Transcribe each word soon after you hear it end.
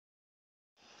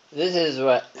This is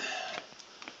what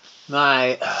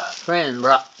my friend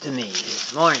brought to me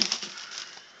this morning.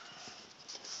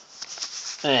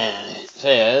 And it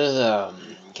says,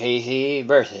 Casey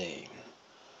birthday,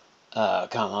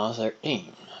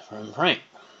 13 from Franck.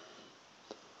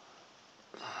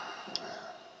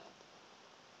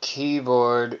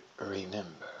 Keyboard remember.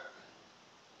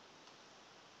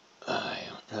 I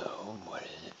don't know, what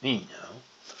does it mean now?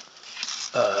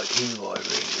 Keyboard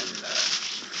remember.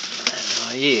 I have no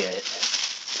idea.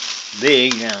 It's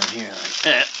big down here like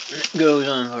that. It goes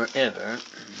on forever.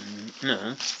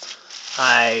 No.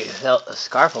 I felt a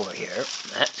scarf over here.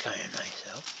 That's kind of nice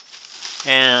though.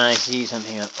 And I see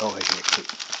something up over here too.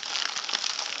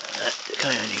 That's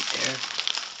kind of neat there.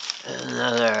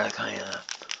 Another kind of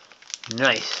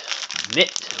nice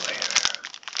mitt to wear.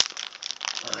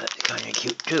 Well, that's kind of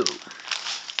cute too.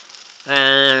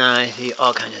 And I see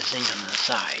all kinds of things on the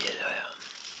side as well.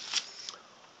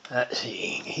 Let's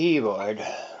see, keyboard,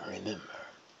 remember.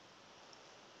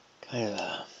 Kind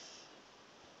of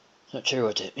not sure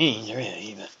what that means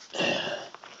really, but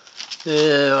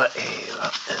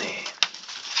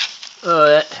oh,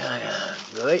 that's kind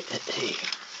of good. Let's see.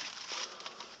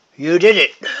 You did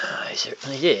it. I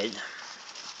certainly did.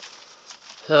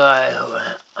 So I hope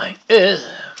that like this.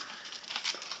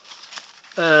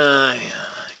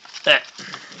 That.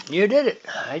 You did it.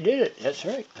 I did it. That's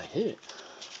right. I did it.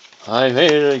 I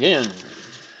made it again.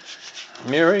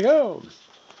 Here we go.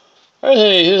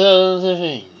 Birthday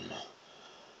 2015.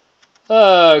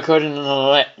 Couldn't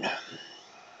let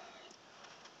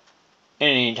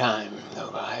any time go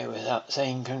by without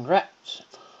saying congrats.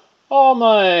 All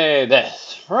my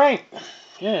best. Frank.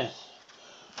 Yes.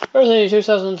 Birthday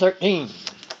 2013.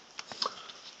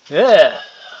 Yeah.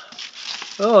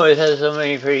 Oh, it has so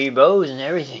many pretty bows and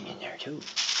everything in there too.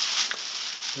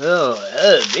 Oh,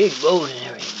 big bows and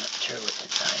everything. Not sure what's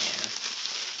inside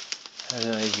here. I have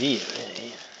no idea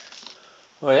really.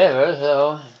 Whatever,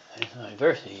 so it's my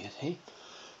birthday, you see.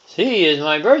 See, it's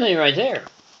my birthday right there.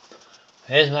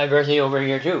 It's my birthday over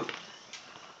here too.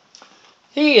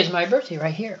 See, it's my birthday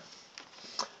right here.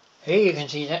 Hey, you can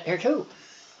see that there too.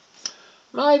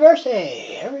 My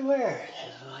birthday everywhere.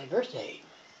 It's my birthday.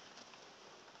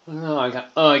 Oh, I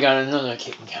got another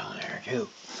kitten calendar too,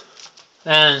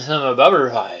 and some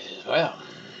butterflies as well.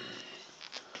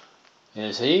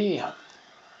 You see,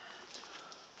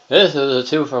 this is a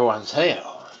 2-for-1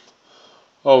 sale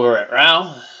over at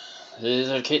Ralph. These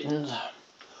are kittens.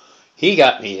 He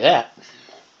got me that.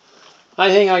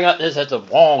 I think I got this at the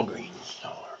Walgreens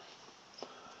store.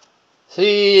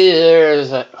 See, there's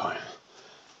that one.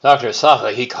 Dr.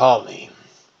 Safa, he called me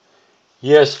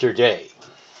yesterday.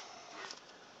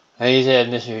 And he said,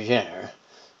 Mr. Jenner,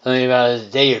 something about his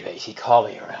database. He called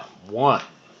me around 1.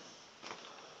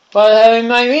 Well, having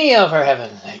my meal, for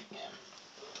heaven's sake.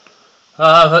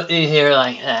 I'll put these here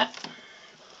like that.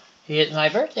 It's my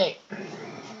birthday.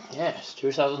 Yes,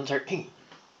 2013.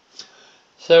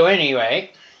 So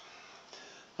anyway,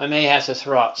 I may have to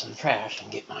throw out some trash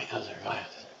and get my other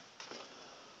glasses.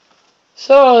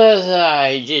 So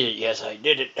I did it. Yes, I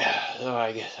did it. So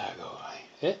I guess I'll go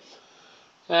like this.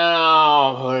 And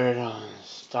I'll put it on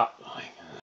stop like